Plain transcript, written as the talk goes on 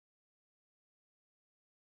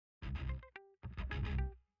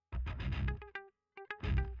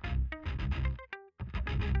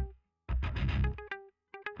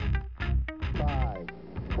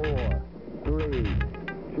4, 3,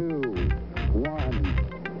 2,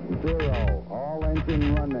 1, 0. All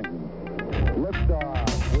engine running. Liftoff.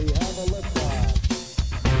 We have a liftoff.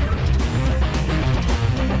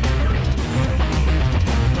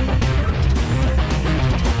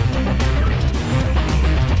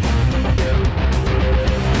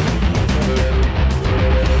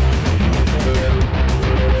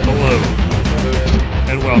 Hello,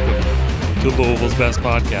 and welcome to Louisville's Best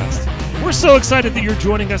Podcast. We're so excited that you're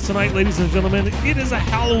joining us tonight, ladies and gentlemen. It is a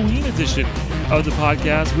Halloween edition of the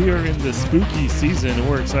podcast. We are in the spooky season, and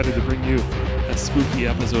we're excited to bring you a spooky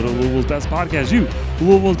episode of Louisville's Best Podcast. You,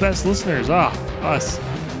 Louisville's best listeners. Us.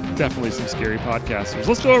 Definitely some scary podcasters.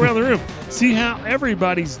 Let's go around the room, see how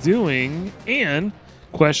everybody's doing, and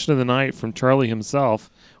question of the night from Charlie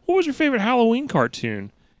himself. What was your favorite Halloween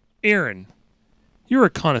cartoon? Aaron, you're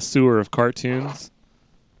a connoisseur of cartoons.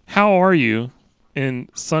 How are you in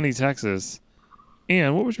sunny Texas?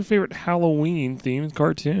 And what was your favorite Halloween-themed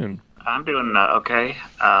cartoon? I'm doing okay.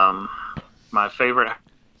 My favorite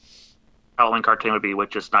Halloween cartoon would be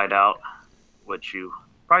Witch's Night Out, which you've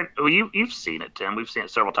seen it, Tim. We've seen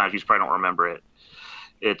it several times. You probably don't remember it.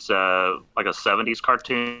 It's like a 70s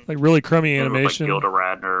cartoon. Like really crummy animation? Like Gilda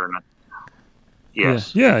Radner.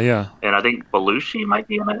 Yes. Yeah. And I think Belushi might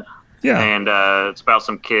be in it. Yeah. And it's about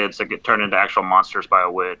some kids that get turned into actual monsters by a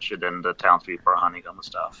witch, and then the townspeople are hunting them and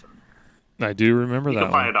stuff. And I do remember that you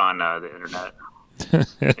can find it on the internet.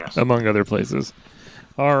 Yes. Among other places.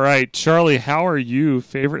 All right, Charlie, how are you?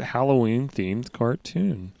 Favorite Halloween-themed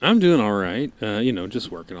cartoon? I'm doing all right. Just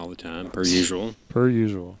working all the time, per usual.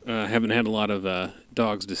 Haven't had a lot of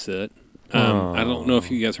dogs to sit. I don't know if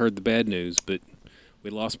you guys heard the bad news, but we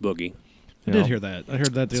lost Boogie. I did hear that. I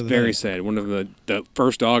heard that the other day. It's very sad. One of the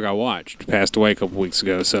first dog I watched passed away a couple weeks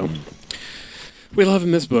ago, so we love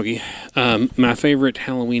and miss Boogie. My favorite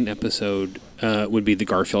Halloween episode would be the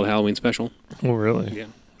Garfield Halloween special. Oh, really? Yeah.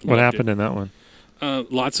 What happened in that one?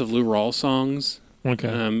 Lots of Lou Rawls songs. Okay.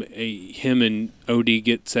 Him and Odie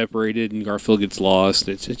get separated, and Garfield gets lost.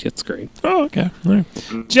 It's great. Oh, okay. All right.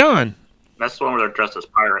 John. That's the one where they're dressed as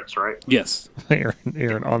pirates, right? Yes.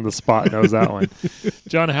 Aaron on the spot knows that one.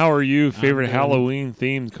 John, how are you? Favorite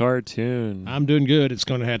Halloween-themed cartoon? I'm doing good. It's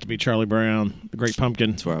going to have to be Charlie Brown, The Great Pumpkin.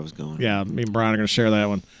 That's where I was going. Yeah, me and Brian are going to share that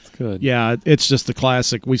one. It's good. Yeah, it's just the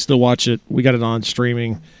classic. We still watch it. We got it on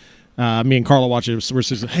streaming. Me and Carla watch it. We're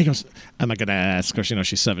just, hey, I'm not going to ask because,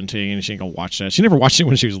 she's 17 and she ain't going to watch that. She never watched it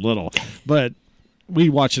when she was little. But we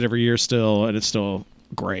watch it every year still, and it's still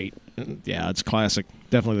great. And yeah, it's classic.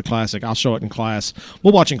 Definitely the classic. I'll show it in class.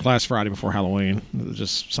 We'll watch in class Friday before Halloween. It's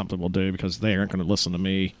just something we'll do because they aren't going to listen to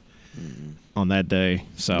me on that day.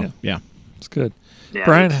 So, yeah. It's good. Yeah,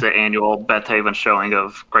 Brian? It's the annual Beth Haven showing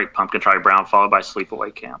of Great Pumpkin Charlie Brown, followed by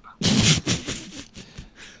Sleepaway Camp.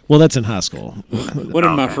 Well, that's in high school. One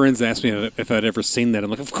of my friends asked me if I'd ever seen that. I'm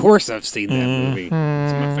like, of course I've seen that movie. It's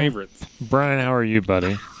my favorite. Brian, how are you,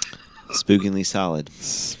 buddy? Spookingly solid.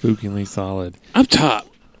 Spookingly solid. Up top.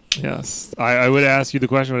 Yes. I would ask you the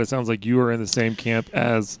question, but it sounds like you are in the same camp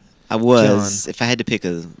as I was. John. If I had to pick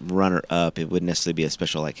a runner-up, it wouldn't necessarily be a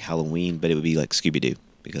special like Halloween, but it would be like Scooby-Doo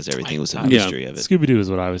because everything was a mystery of it. Scooby-Doo is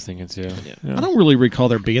what I was thinking, too. Yeah. I don't really recall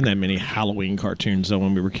there being that many Halloween cartoons, though,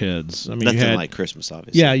 when we were kids. I mean, Nothing you had, like Christmas,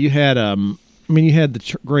 obviously. Yeah, you had, you had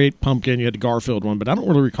the Great Pumpkin, you had the Garfield one, but I don't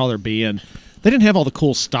really recall there being, they didn't have all the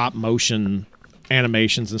cool stop-motion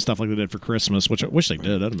animations and stuff like they did for Christmas, which I wish they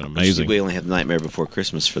did. That'd have been amazing. We only have Nightmare Before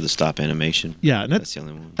Christmas for the stop animation. Yeah, and that's the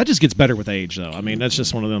only one. That just gets better with age, though. I mean, that's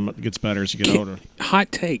just one of them that gets better as you get older.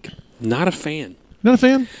 Hot take. Not a fan. Not a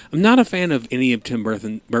fan? I'm not a fan of any of Tim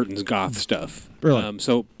Burton's goth stuff. Really?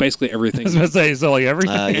 So basically everything. I was going to say, so like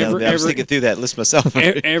everything. I was thinking through that list myself.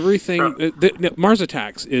 Everything. Mars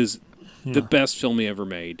Attacks is the best film he ever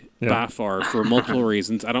made by far for multiple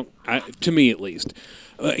reasons. To me at least.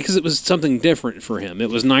 Because it was something different for him.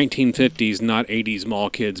 It was 1950s, not 80s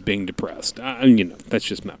mall kids being depressed. That's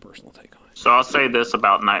just my personal take on it. So I'll say this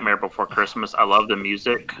about Nightmare Before Christmas. I love the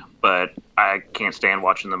music, but I can't stand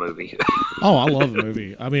watching the movie. Oh, I love the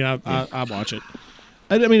movie. I mean, I watch it.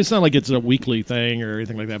 I mean, it's not like it's a weekly thing or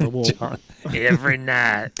anything like that, but John, every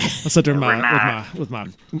night. I sit there with my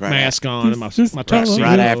mask on and my tuxedo.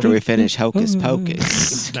 Right after we finish Hocus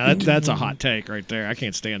Pocus. Now, that's a hot take right there. I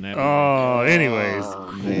can't stand that. Oh, anyways,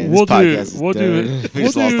 Man, we'll this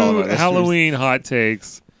do Halloween hot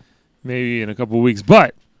takes maybe in a couple of weeks.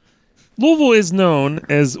 But Louisville is known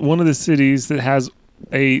as one of the cities that has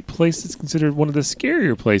a place that's considered one of the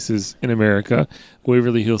scarier places in America,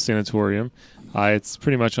 Waverly Hills Sanatorium. It's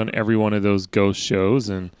pretty much on every one of those ghost shows,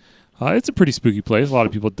 and it's a pretty spooky place. A lot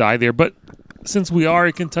of people die there. But since we are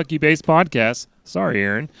a Kentucky-based podcast, Sorry,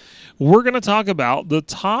 Aaron. We're going to talk about the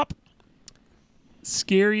top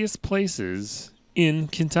scariest places in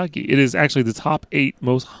Kentucky. It is actually the top 8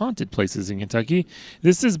 most haunted places in Kentucky.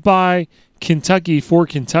 This is by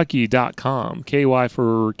KentuckyForKentucky.com. KY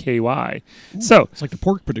for KY. So It's like the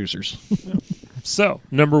pork producers. So,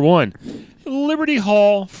 number 1, Liberty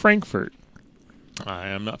Hall, Frankfort. I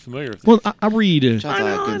am not familiar with Well, I read. Sounds like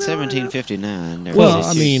in 1759. there Well, was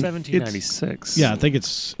I a- mean, 1796. Yeah, I think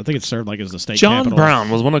it's served like as the state John capital. Brown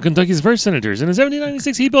was one of Kentucky's first senators. And in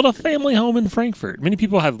 1796, he built a family home in Frankfort. Many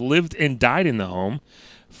people have lived and died in the home,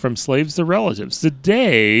 from slaves to relatives.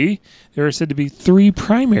 Today, there are said to be 3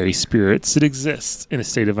 primary spirits that exist in a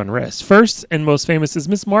state of unrest. First and most famous is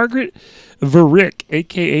Miss Margaret Varick,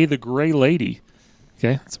 a.k.a. the Gray Lady.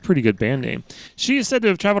 Okay, that's a pretty good band name. She is said to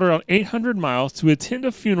have traveled around 800 miles to attend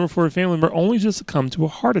a funeral for a family member only to succumb to a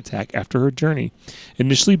heart attack after her journey.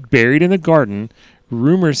 Initially buried in the garden,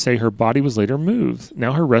 rumors say her body was later moved.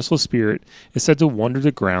 Now her restless spirit is said to wander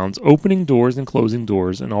the grounds, opening doors and closing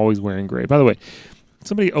doors, and always wearing gray. By the way,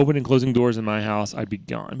 somebody opened and closing doors in my house, I'd be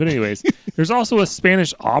gone. But anyways, there's also a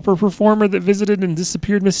Spanish opera performer that visited and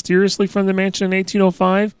disappeared mysteriously from the mansion in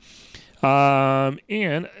 1805, and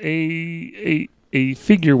a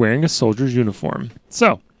figure wearing a soldier's uniform.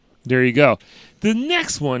 So, there you go. The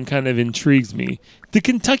next one kind of intrigues me. The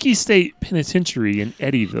Kentucky State Penitentiary in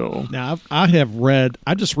Eddyville. Now,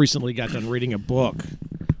 I just recently got done reading a book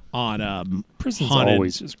on Prisons haunted,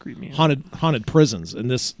 always just creep me out. haunted prisons,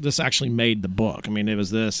 and this actually made the book. I mean, it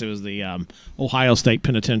was the Ohio State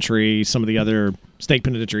Penitentiary, some of the other state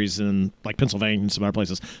penitentiaries in like Pennsylvania and some other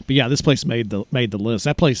places. But yeah, this place made the list.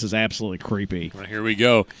 That place is absolutely creepy. Well, here we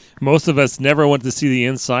go. Most of us never went to see the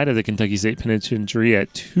inside of the Kentucky State Penitentiary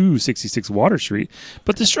at 266 Water Street,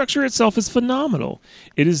 but the structure itself is phenomenal.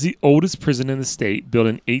 It is the oldest prison in the state, built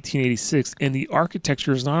in 1886, and the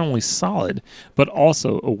architecture is not only solid, but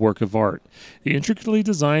also a work of art. The intricately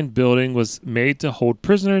designed building was made to hold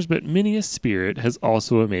prisoners, but many a spirit has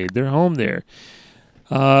also made their home there.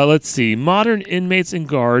 Let's see. Modern inmates and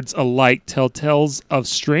guards alike tell tales of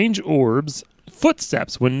strange orbs,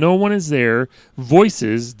 footsteps when no one is there,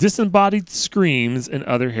 voices, disembodied screams, and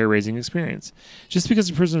other hair-raising experience. Just because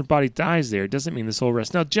a prisoner's body dies there doesn't mean the soul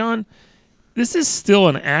rests. Now, John, this is still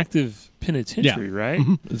an active penitentiary, right?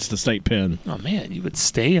 It's the state pen. Oh, man, you would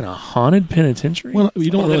stay in a haunted penitentiary? Well,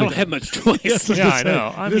 you don't They really don't have much choice. Yeah, I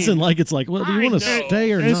know. I It isn't mean, like it's like, well, do you want to know.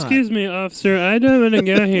 stay or not? Excuse me, officer. I don't want to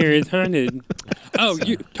go here. It's haunted. Oh,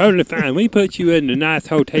 you're totally fine. We put you in a nice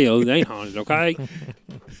hotel. It ain't haunted, okay?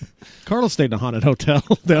 Carla stayed in a haunted hotel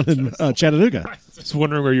down in Chattanooga. just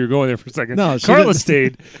wondering where you were going there for a second. No, she Carla didn't.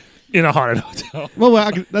 stayed in a haunted hotel.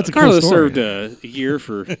 Well, that's a Carla cool story. served a year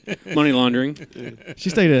for money laundering. She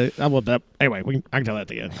stayed anyway, I can tell that at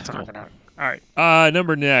the end. It's cool. All right.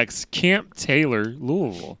 Number next, Camp Taylor,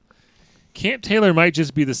 Louisville. Camp Taylor might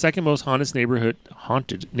just be the second most haunted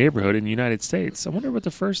neighborhood in the United States. I wonder what the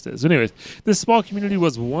first is. Anyways, this small community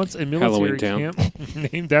was once a military Halloween town.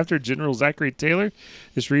 camp named after General Zachary Taylor.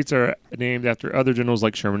 The streets are named after other generals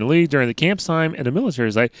like Sherman and Lee. During the camp's time at a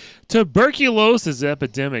military site, tuberculosis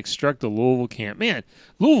epidemic struck the Louisville camp. Man,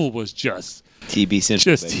 Louisville was just TB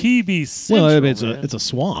Central. TB Central. Well, man. it's a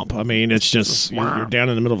swamp. I mean, it's just you're down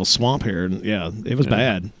in the middle of a swamp here, and yeah, it was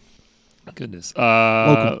bad. Goodness.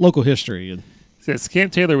 Local history. And Says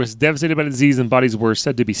Camp Taylor was devastated by disease and bodies were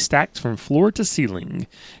said to be stacked from floor to ceiling.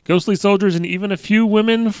 Ghostly soldiers and even a few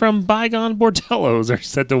women from bygone bordellos are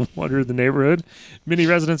said to wander the neighborhood. Many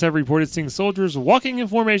residents have reported seeing soldiers walking in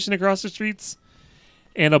formation across the streets,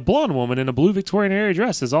 and a blonde woman in a blue Victorian era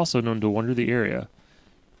dress is also known to wander the area.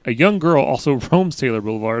 A young girl also roams Taylor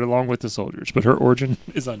Boulevard along with the soldiers, but her origin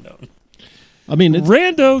is unknown. I mean,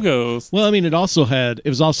 Rando ghosts. well, I mean, it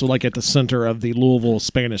was also like at the center of the Louisville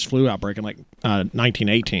Spanish flu outbreak in like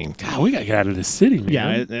 1918. God, we got to get out of this city, man.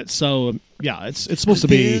 Yeah, it's supposed to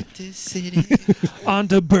be. This city. On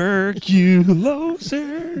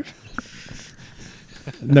tuberculosis.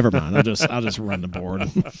 Never mind. I'll just run the board.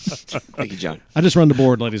 Thank you, John. I just run the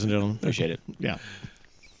board, ladies and gentlemen. Appreciate it. Yeah.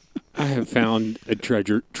 I have found a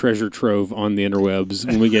treasure trove on the interwebs.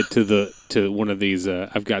 When we get to one of these,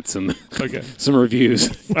 I've got some Okay. some reviews.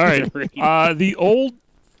 All right. The Old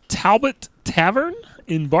Talbot Tavern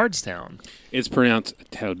in Bardstown. It's pronounced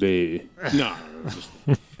Talbot. No.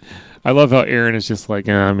 I love how Aaron is just like,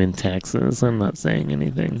 I'm in Texas. I'm not saying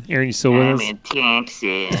anything. Aaron, you still with us? in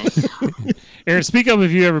Texas. Aaron, speak up if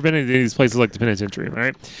you've ever been to these places like the penitentiary, all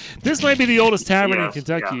right? This might be the oldest tavern in Yes,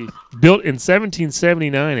 Kentucky, built in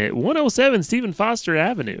 1779 at 107 Stephen Foster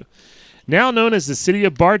Avenue. Now known as the city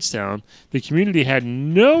of Bardstown, the community had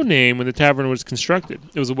no name when the tavern was constructed.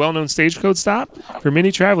 It was a well-known stagecoach stop for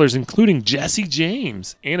many travelers, including Jesse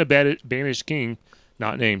James and a banished king,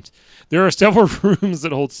 not named. There are several rooms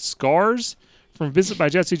that hold scars from visit by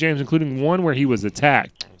Jesse James, including one where he was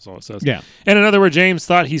attacked. That's all it says. Yeah. And another where James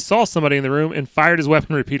thought he saw somebody in the room and fired his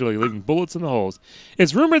weapon repeatedly, leaving bullets in the holes.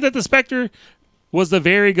 It's rumored that the specter was the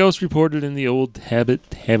very ghost reported in the old Habit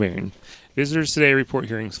Tavern. Visitors today report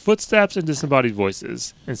hearing footsteps and disembodied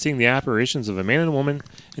voices and seeing the apparitions of a man and a woman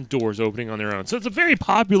and doors opening on their own. So it's a very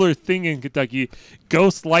popular thing in Kentucky.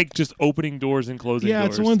 Ghosts like just opening doors and closing doors. Yeah,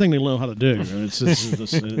 it's the one thing they know how to do. It's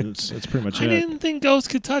pretty much I it. didn't think ghosts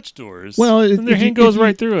could touch doors. Well, and their hand goes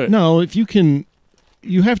right through it. No, if you can,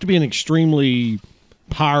 you have to be an extremely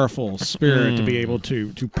powerful spirit to be able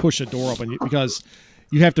to push a door open because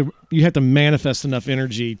you have to manifest enough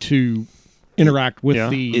energy to interact with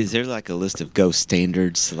the. Is there like a list of ghost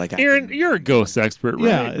standards? Like Aaron, you're a ghost expert, right?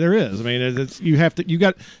 Yeah, there is. I mean, you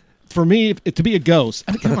got. For me, to be a ghost,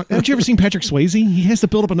 I mean, come on, haven't you ever seen Patrick Swayze? He has to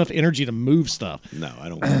build up enough energy to move stuff. No, I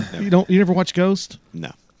don't. You never watch Ghost?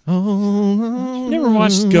 No. Oh, Never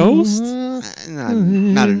watched Ghost? Not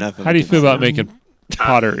enough. How do you feel about making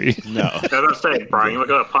pottery? No. I was going to say, Brian, you want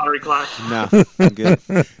to go to pottery class? No. I'm good.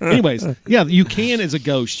 Anyways, yeah, you can as a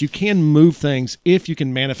ghost. You can move things if you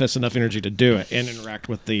can manifest enough energy to do it and interact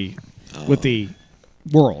with the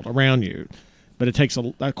world around you. But it takes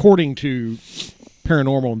according to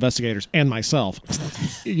paranormal investigators and myself,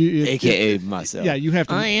 AKA myself. Yeah, you have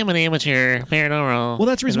to. I am an amateur paranormal. Well,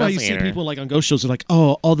 that's the reason why you see people like on ghost shows. They're like,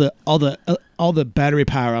 "Oh, all the battery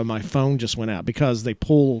power on my phone just went out," because they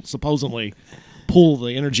supposedly pull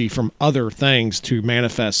the energy from other things to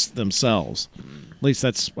manifest themselves. At least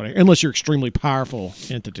that's what. Unless you're extremely powerful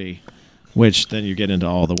entity, which then you get into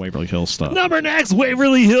all the Waverly Hills stuff. Number next,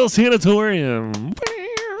 Waverly Hills Sanatorium.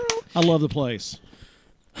 I love the place.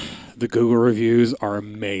 The Google reviews are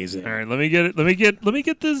amazing. All right, let me get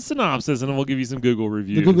the synopsis, and then we'll give you some Google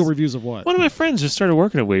reviews. The Google reviews of what? One of my friends just started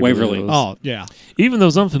working at Waverly Hills. Oh, yeah. Even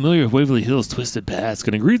those unfamiliar with Waverly Hills' twisted past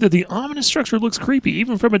can agree that the ominous structure looks creepy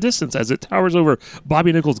even from a distance as it towers over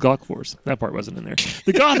Bobby Nichols Golf Course. That part wasn't in there.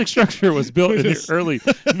 The Gothic structure was built in the early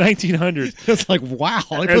 1900s. It's like, wow,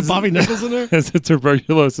 they put Bobby Nichols in there? As a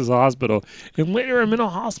tuberculosis hospital, and later a mental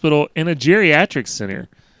hospital and a geriatrics center.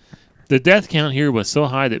 The death count here was so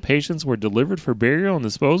high that patients were delivered for burial and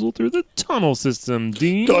disposal through the tunnel system,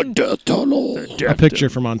 Dean. The death tunnel. A picture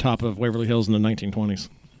from on top of Waverly Hills in the 1920s.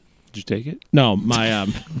 Did you take it? No, my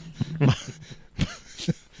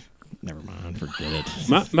never mind, forget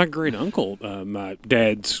it. My great uncle, my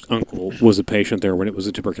dad's uncle, was a patient there when it was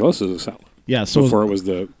a tuberculosis asylum. Yeah, so before it was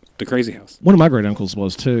the crazy house. One of my great uncles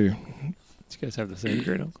was too. Did you guys have the same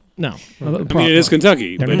great uncle? No, I mean, it is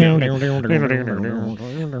Kentucky. But All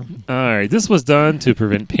right, this was done to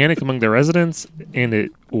prevent panic among the residents, and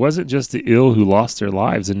it wasn't just the ill who lost their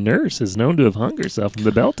lives. A nurse is known to have hung herself in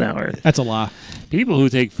the bell tower. That's a lie. People who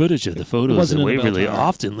take footage of the photos Wasn't at in the bell Waverly tower.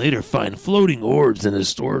 often later find floating orbs and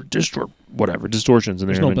distortions in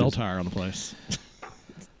their There's no images. bell tower on the place.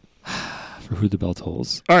 For who the bell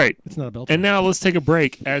tolls. All right, It's not a bell tower. and now let's take a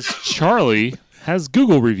break as Charlie has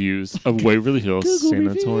Google reviews of Waverly Hills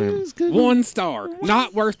Sanatorium. 1 star.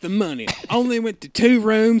 Not worth the money. Only went to 2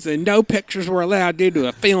 rooms and no pictures were allowed due to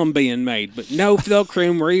a film being made, but no silk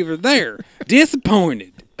room were either there.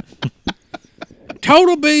 Disappointed.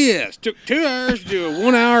 Total BS. Took 2 hours to do a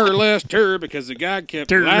 1 hour or less tour because the guy kept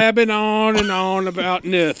blabbing on and on about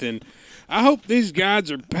nothing. I hope these guides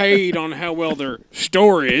are paid on how well their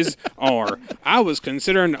stories are. I was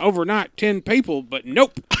considering overnight 10 people, but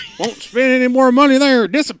nope. Won't spend any more money there.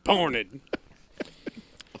 Disappointed.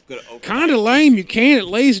 Kind of lame. You can't at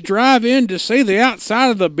least drive in to see the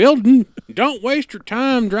outside of the building. Don't waste your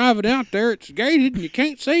time driving out there. It's gated and you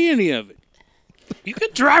can't see any of it. You can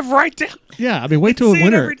drive right down. Yeah, I mean, wait till see it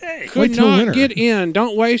winter. every day. Wait Could till not winter. get in.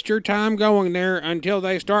 Don't waste your time going there until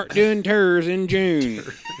they start doing tours in June.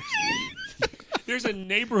 There's a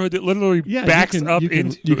neighborhood that literally Yeah, backs up you can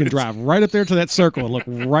into it. drive right up there to that circle and look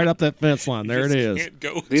right up that fence line. There it Just is. can't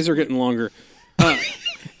go. These are getting longer.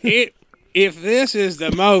 If this is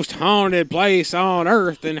the most haunted place on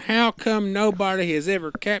earth, then how come nobody has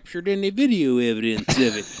ever captured any video evidence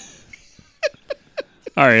of it?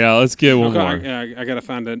 All right, now let's get one more. I got to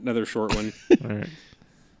find another short one. All right.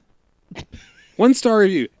 1 star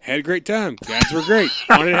review. Had a great time. Guides were great.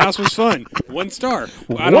 Haunted house was fun. 1 star.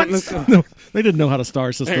 I don't No, They didn't know how the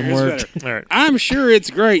star system It's worked. better. All right. I'm sure it's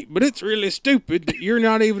great, but it's really stupid that you're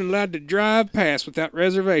not even allowed to drive past without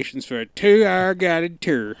reservations for a 2-hour guided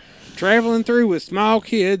tour. Traveling through with small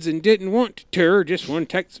kids and didn't want to tour, just want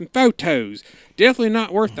to take some photos. Definitely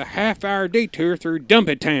not worth the half-hour detour through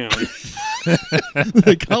Dumpy Town.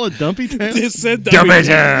 They call it Dumpy Town? It said Dumpy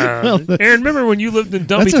Town. Aaron, remember when you lived in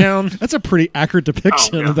Dumpy Town? That's a pretty accurate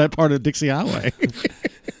depiction Oh, yeah. of that part of Dixie Highway.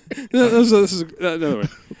 This is another one.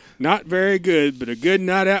 Not very good, but a good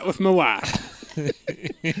night out with my wife.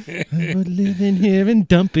 We're living here in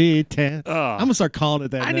Dumpy Town. Oh. I'm gonna start calling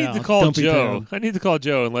it that I now. need to call Dumpy Joe. Town. I need to call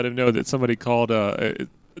Joe and let him know that somebody called to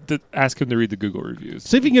ask him to read the Google reviews.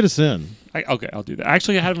 See if you can get us in. Okay, I'll do that.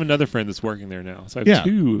 Actually, I have another friend that's working there now, so I have Yeah.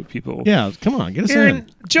 2 people. Yeah, come on, get us Aaron,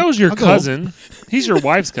 Joe's your I'll go. cousin. He's your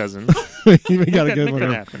wife's cousin. in. We got a That good could one.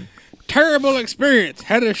 here. happen. Terrible experience.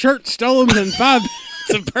 Had a shirt stolen within 5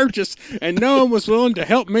 minutes of purchase, and no one was willing to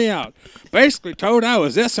help me out. Basically told I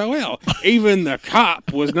was SOL. Even the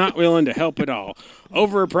cop was not willing to help at all.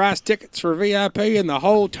 Overpriced tickets for VIP, and the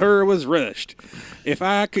whole tour was rushed. If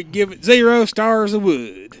I could give it 0 stars, I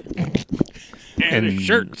would. And a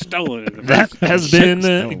shirt stolen. In the That has been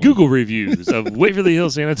Stolen. Google reviews of Waverly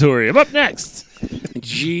Hills Sanatorium. Up next.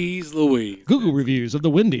 Jeez Louise. Google reviews of the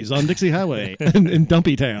Wendy's on Dixie Highway in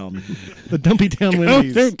Dumpy Town. The Dumpy Town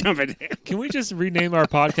Wendy's. Can we just rename our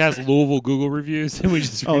podcast Louisville Google Reviews? And we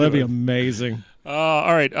just Oh, that'd be redo it? amazing.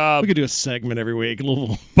 All right. We could do a segment every week.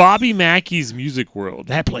 Louisville. Bobby Mackey's Music World.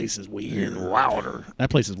 That place is weird. Louder. That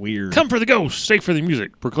place is weird. Come for the ghost, stake for the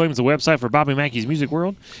music, proclaims the website for Bobby Mackey's Music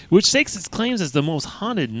World, which stakes its claims as the most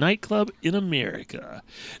haunted nightclub in America.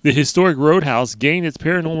 The historic Roadhouse gained its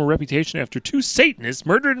paranormal reputation after 2 Satanists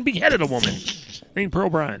murdered and beheaded a woman named Pearl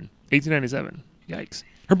Bryan, 1897. Yikes.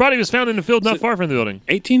 Her body was found in a field not far from the building.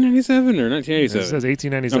 1897 or It 1987? says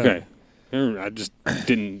 1897. Okay. I just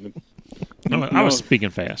didn't. I was speaking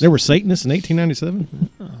fast. There were Satanists in 1897?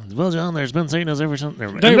 Well, John, there's been Satanists ever since.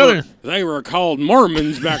 Never mind. They were called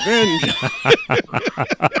Mormons back then.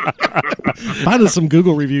 Find us some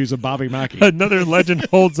Google reviews of Bobby Mackey. Another legend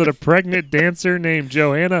holds that a pregnant dancer named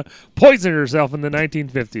Johanna poisoned herself in the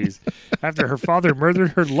 1950s after her father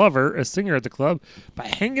murdered her lover, a singer at the club, by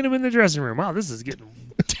hanging him in the dressing room. Wow, this is getting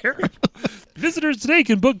terrible. Visitors today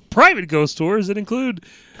can book private ghost tours that include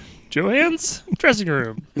Joanne's dressing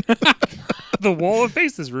room, the wall that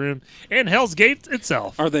faces this room, and Hell's Gate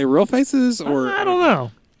itself. Are they real faces or? I don't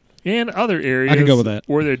know. And other areas I can go with that.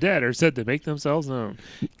 where their dead are said to make themselves known.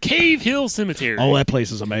 Cave Hill Cemetery. Oh, that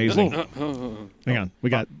place is amazing. Oh. Hang on.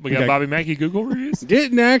 We got Bobby Mackey Google reviews.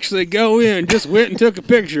 Didn't actually go in, just went and took a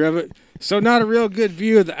picture of it. So not a real good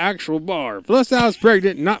view of the actual bar. Plus I was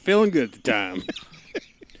pregnant and not feeling good at the time.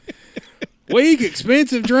 Weak,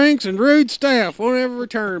 expensive drinks, and rude staff won't ever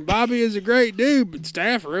return. Bobby is a great dude, but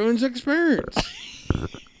staff ruins the experience.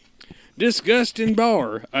 Disgusting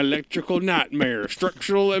bar, electrical nightmare,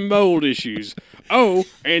 structural and mold issues. Oh,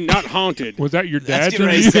 and not haunted. Was that your dad? That's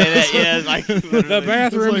good to say that. Yeah, like The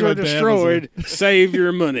bathrooms like are my dad was destroyed. Save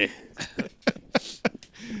your money.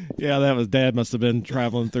 Yeah, that was Dad must have been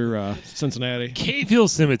traveling through Cincinnati. Cave Hill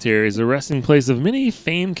Cemetery is the resting place of many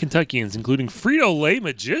famed Kentuckians, including Frito-Lay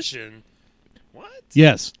magician. What?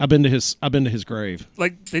 Yes, I've been to his grave.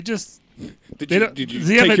 Like they just Did They you, don't- did you does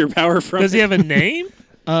he have take a- your power from does he him? have a name?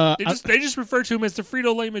 I- They just refer to him as the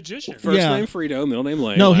Frito-Lay magician. First Yeah. name Frito, middle name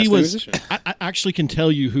Lane. No, last he name was. Musician. I actually can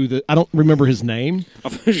tell you who the. I don't remember his name.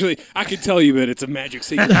 Officially, I could tell you, but it's a magic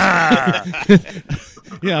secret.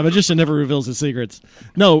 Yeah, a magician never reveals his secrets.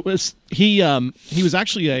 No, he was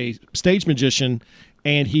actually a stage magician,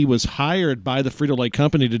 and he was hired by the Frito-Lay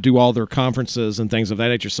company to do all their conferences and things of that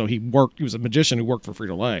nature. So he was a magician who worked for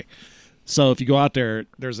Frito-Lay. So if you go out there,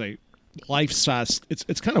 there's a life-size.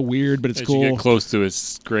 It's kind of weird, but it's As cool. you get close to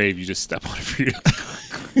his grave, you just step on it for you.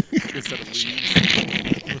 Instead of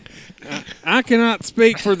leaves. I cannot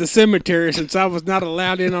speak for the cemetery since I was not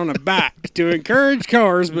allowed in on a bike. To encourage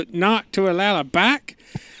cars, but not to allow a bike?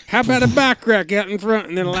 How about a bike rack out in front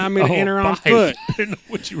and then allow me to enter on bike. foot? I didn't know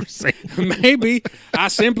what you were saying. Maybe I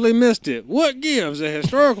simply missed it. What gives? A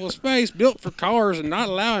historical space built for cars and not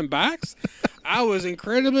allowing bikes? I was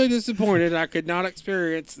incredibly disappointed I could not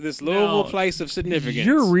experience this Louisville No, place of significance.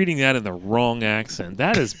 You're reading that in the wrong accent.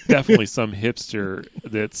 That is definitely some hipster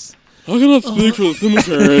that's... I cannot speak for the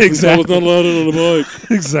cemetery since I was not allowed in on a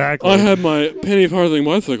bike. Exactly. I had my penny farthing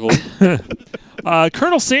bicycle.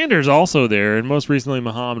 Colonel Sanders also there, and most recently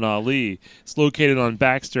Muhammad Ali. It's located on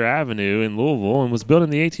Baxter Avenue in Louisville and was built in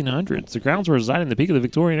the 1800s. The grounds were designed in the peak of the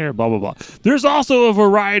Victorian era, blah, blah, blah. There's also a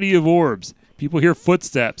variety of orbs. People hear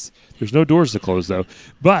footsteps. There's no doors to close, though.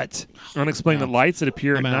 But unexplained lights that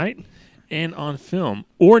appear at I'm out. night and on film.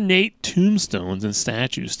 Ornate tombstones and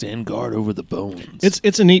statues stand guard over the bones.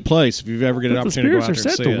 It's a neat place if you've ever get an But the opportunity to go spirits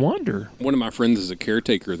out are there and said see to it. wander. One of my friends is a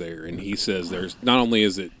caretaker there, and he says there's not only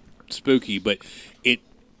is it spooky, but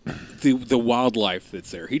the wildlife that's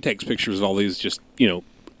there. He takes pictures of all these just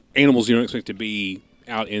animals you don't expect to be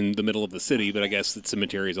out in the middle of the city, but I guess the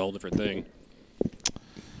cemetery is a whole different thing.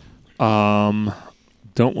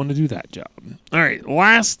 Don't want to do that job. All right,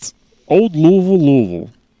 last Old Louisville.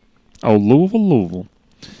 Oh, Louisville.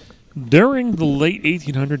 During the late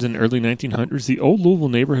 1800s and early 1900s, the Old Louisville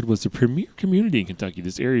neighborhood was the premier community in Kentucky.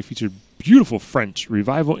 This area featured beautiful French,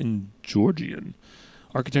 Revival, and Georgian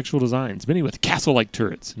architectural designs, many with castle-like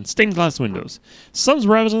turrets and stained glass windows.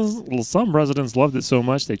 Some residents loved it so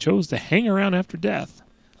much they chose to hang around after death.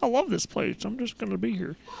 I love this place. I'm just going to be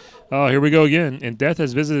here. Oh, here we go again. And death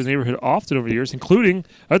has visited the neighborhood often over the years, including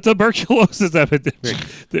a tuberculosis epidemic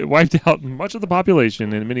that wiped out much of the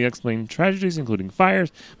population and many unexplained tragedies, including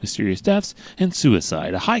fires, mysterious deaths, and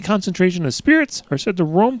suicide. A high concentration of spirits are said to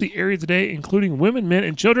roam the area today, including women, men,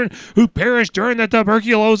 and children who perished during the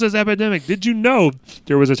tuberculosis epidemic. Did you know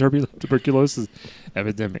there was a tuberculosis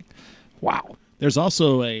epidemic? Wow. There's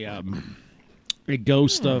also a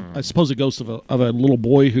ghost of, I suppose, a ghost of a little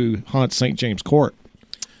boy who haunts St. James Court.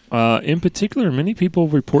 In particular, many people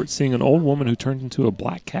report seeing an old woman who turned into a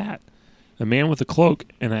black cat, a man with a cloak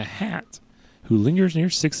and a hat who lingers near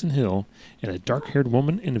Sixth and Hill, and a dark-haired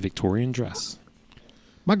woman in a Victorian dress.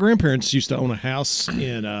 My grandparents used to own a house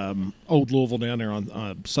in Old Louisville down there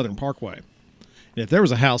on Southern Parkway. And if there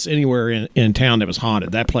was a house anywhere in town that was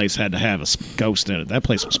haunted, that place had to have a ghost in it. That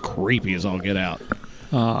place was creepy as all get out.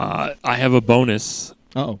 I have a bonus.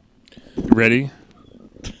 Uh-oh. Ready?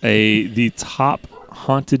 The top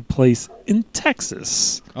haunted place in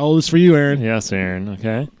Texas. Oh, this is for you, Aaron. Yes, Aaron.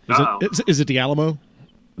 Okay. Is it the Alamo?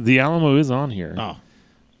 The Alamo is on here. Oh.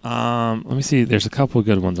 Let me see. There's a couple of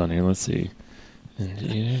good ones on here. Let's see.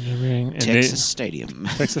 Texas Stadium.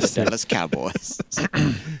 Texas Stadium. Dallas Cowboys.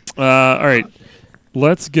 All right.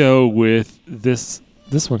 Let's go with this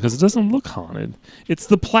one because it doesn't look haunted. It's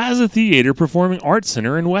the Plaza Theater Performing Arts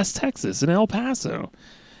Center in West Texas in El Paso.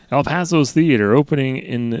 El Paso's theater, opening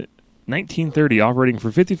in 1930, operating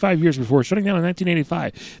for 55 years before shutting down in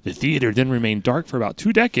 1985. The theater then remained dark for about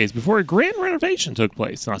 2 decades before a grand renovation took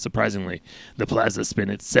place. Not surprisingly, the plaza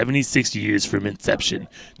spent its 76 years from inception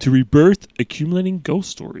to rebirth, accumulating ghost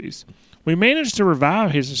stories. We managed to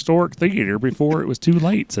revive his historic theater before it was too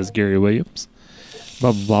late, says Gary Williams.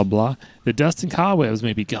 Blah, blah, blah, blah. The dust and cobwebs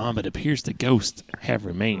may be gone, but it appears the ghosts have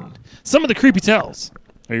remained. Some of the creepy tells.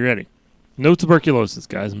 Are you ready? No tuberculosis,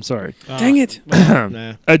 guys. I'm sorry. Dang it.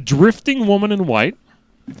 Nah. A drifting woman in white,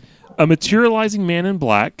 a materializing man in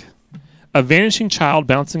black, a vanishing child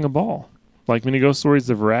bouncing a ball. Like many ghost stories,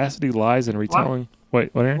 the veracity lies in retelling.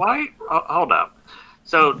 Wait, what, Aaron? Why? Hold up.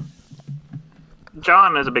 So,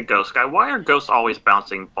 John is a big ghost guy. Why are ghosts always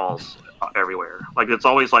bouncing balls everywhere? Like, it's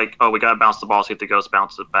always like, oh, we got to bounce the ball, see if the ghost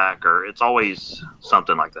bounces it back, or it's always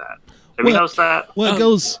something like that. Have you noticed that? Well,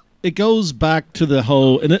 it goes back to the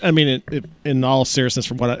whole, and I mean, in all seriousness,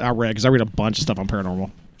 from what I read, because I read a bunch of stuff on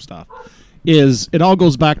paranormal stuff, is it all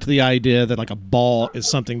goes back to the idea that like a ball is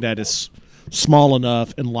something that is small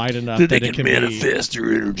enough and light enough that it can manifest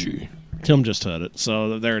their energy. Tim just said it,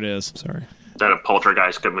 so there it is. Sorry. That a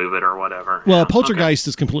poltergeist could move it or whatever. Well, Yeah, a poltergeist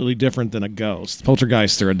is completely different than a ghost.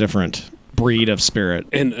 Poltergeists are a different breed of spirit.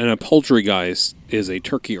 And a poltergeist is a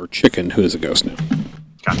turkey or chicken who is a ghost now.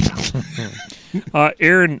 Gotcha.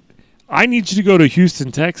 Aaron, I need you to go to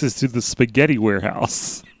Houston, Texas, to the Spaghetti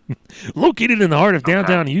Warehouse. Located in the heart of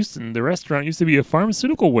downtown Houston, the restaurant used to be a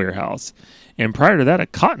pharmaceutical warehouse, and prior to that, a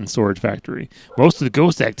cotton storage factory. Most of the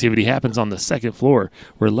ghost activity happens on the second floor,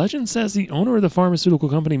 where legend says the owner of the pharmaceutical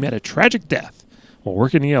company met a tragic death while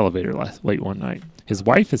working the elevator late one night. His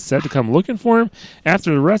wife is said to come looking for him.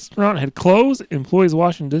 After the restaurant had closed, employees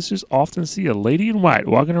washing dishes often see a lady in white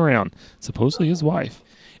walking around, supposedly his wife,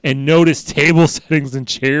 and notice table settings and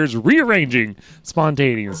chairs rearranging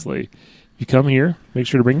spontaneously. If you come here, make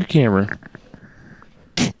sure to bring your camera.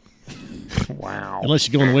 Wow. Unless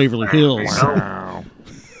you go in Waverly Hills. Wow.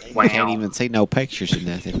 You can't even see no pictures or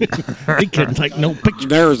nothing. They couldn't take no pictures.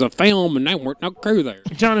 There's a film and there weren't no crew there.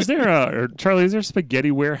 John, or Charlie, is there Spaghetti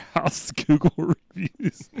Warehouse Google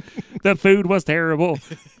reviews? The food was terrible.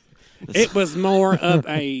 It was more of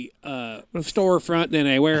a storefront than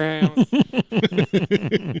a warehouse.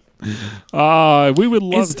 We would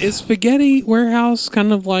love Is Spaghetti Warehouse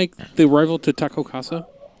kind of like the rival to Taco Casa?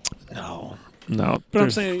 No. But I'm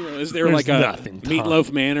saying, is there there's like a nothing, Tom.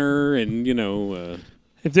 Meatloaf Manor and,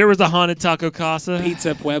 If there was a haunted taco casa,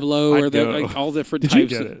 Pizza Pueblo, I'd or go. all different Did you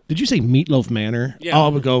types get of. it? Did you say Meatloaf Manor? Yeah. Oh, I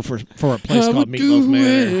would go for a place I called would Meatloaf do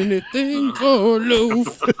Manor. anything for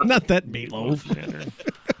loaf. Not that Meatloaf.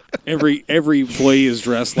 Every employee is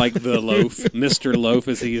dressed like the loaf, Mr. Loaf,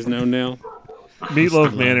 as he is known now.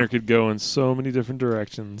 Meatloaf Manor could go in so many different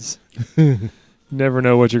directions. Never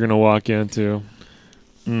know what you're going to walk into.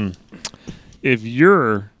 If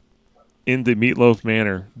you're in the Meatloaf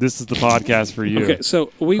Manor, this is the podcast for you. Okay,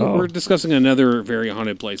 so we're discussing another very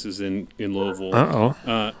haunted places in Louisville.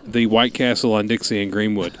 The White Castle on Dixie and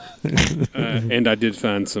Greenwood. And I did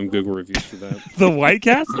find some Google reviews for that. The White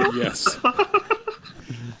Castle? Yes.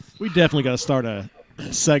 We definitely got to start a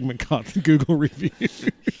segment called the Google Review.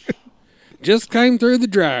 Just came through the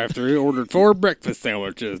drive-thru, ordered 4 breakfast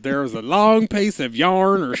sandwiches. There was a long piece of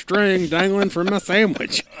yarn or string dangling from my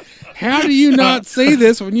sandwich. How do you not see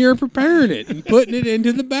this when you're preparing it and putting it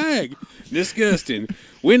into the bag? Disgusting.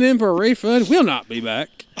 Went in for a refund. Will not be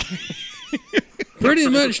back. Pretty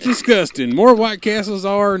much disgusting. More White Castles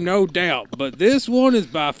are, no doubt. But this one is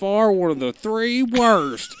by far one of the 3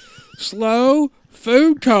 worst. Slow,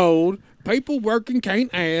 food cold, people working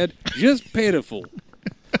can't add, just pitiful.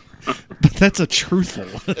 But that's a truthful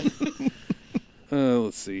one.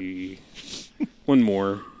 Let's see. One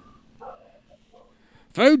more.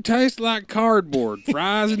 Food tastes like cardboard.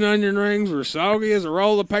 Fries and onion rings were soggy as a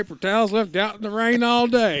roll of paper towels left out in the rain all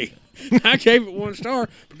day. I gave it 1 star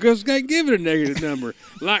because I can't give it a negative number.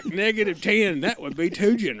 Like -10, that would be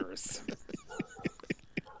too generous.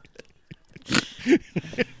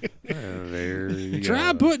 There you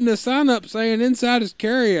Try go. putting a sign up saying inside is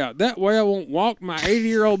carryout. That way I won't walk my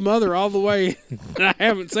 80-year-old mother all the way that I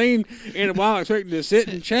haven't seen in a while expecting to sit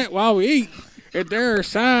and chat while we eat. If there are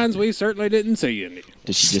signs, we certainly didn't see any.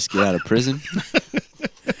 Did she just get out of prison?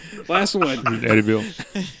 Last one. Eddie Bill.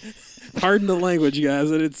 Pardon the language, guys.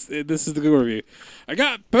 This is the Google review. I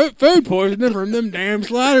got food poisoning from them damn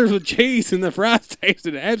sliders with cheese, and the fries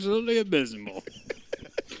tasted absolutely abysmal.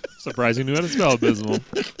 Surprised you knew how to spell abysmal.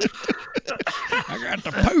 I got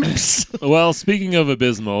the poops. Well, speaking of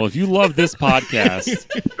abysmal, if you love this podcast,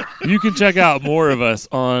 you can check out more of us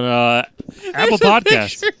on Apple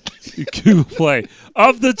Podcasts, Google Play.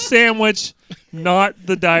 Of the sandwich, not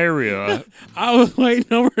the diarrhea. I was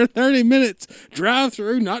waiting over 30 minutes,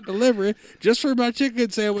 drive-through, not delivery, just for my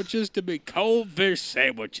chicken sandwiches to be cold fish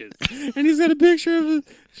sandwiches. And he's got a picture of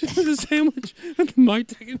the sandwich with the mic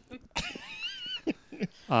taken.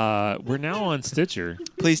 We're now on Stitcher.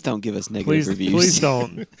 Please don't give us negative reviews. Please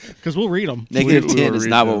don't. Because we'll read them. Negative We 10 will is read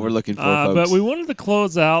not them. what we're looking for, folks. But we wanted to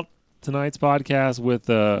close out tonight's podcast with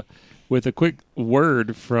a quick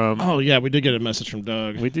word from. Oh, yeah, we did get a message from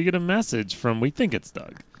Doug. We did get a message from. We think it's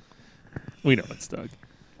Doug. We know it's Doug.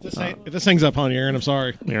 If this hangs up on you, Aaron, I'm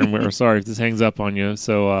sorry. Aaron, we're sorry if this hangs up on you.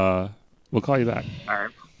 So we'll call you back. All right.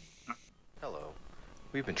 Hello.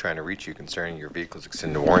 We've been trying to reach you concerning your vehicle's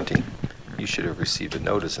extended warranty. You should have received a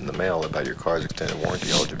notice in the mail about your car's extended warranty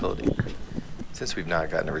eligibility. Since we've not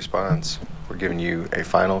gotten a response, we're giving you a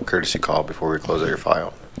final courtesy call before we close out your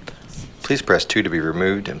file. Please press 2 to be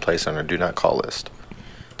removed and placed on our do not call list.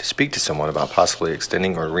 To speak to someone about possibly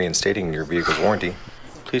extending or reinstating your vehicle's warranty,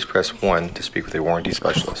 please press 1 to speak with a warranty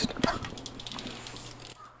specialist.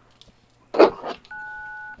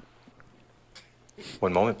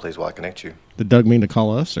 One moment, please, while I connect you. Did Doug mean to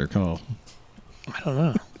call us or call? I don't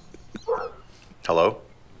know. Hello?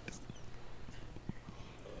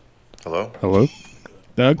 Hello? Hello?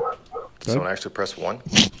 Doug? Someone actually press 1?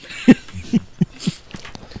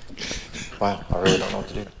 Wow, I really don't know what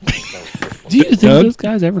to do. Do you think Doug? those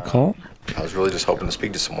guys ever call? I was really just hoping to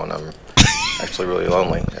speak to someone. I'm actually really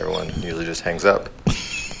lonely. Everyone usually just hangs up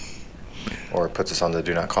or puts us on the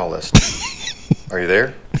do not call list. Are you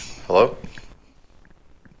there? Hello?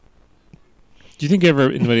 Do you think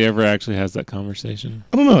anybody ever actually has that conversation?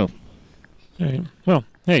 I don't know. All right. Well,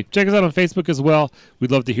 hey, check us out on Facebook as well.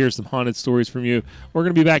 We'd love to hear some haunted stories from you. We're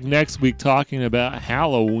going to be back next week talking about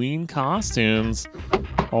Halloween costumes.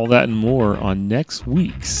 All that and more on next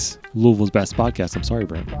week's Louisville's Best Podcast. I'm sorry,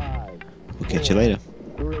 Brent. We'll catch you later.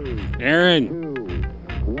 Aaron.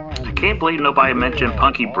 I can't believe nobody mentioned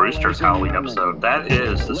Punky Brewster's Halloween episode. That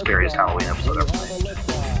is the scariest Halloween episode ever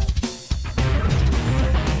made.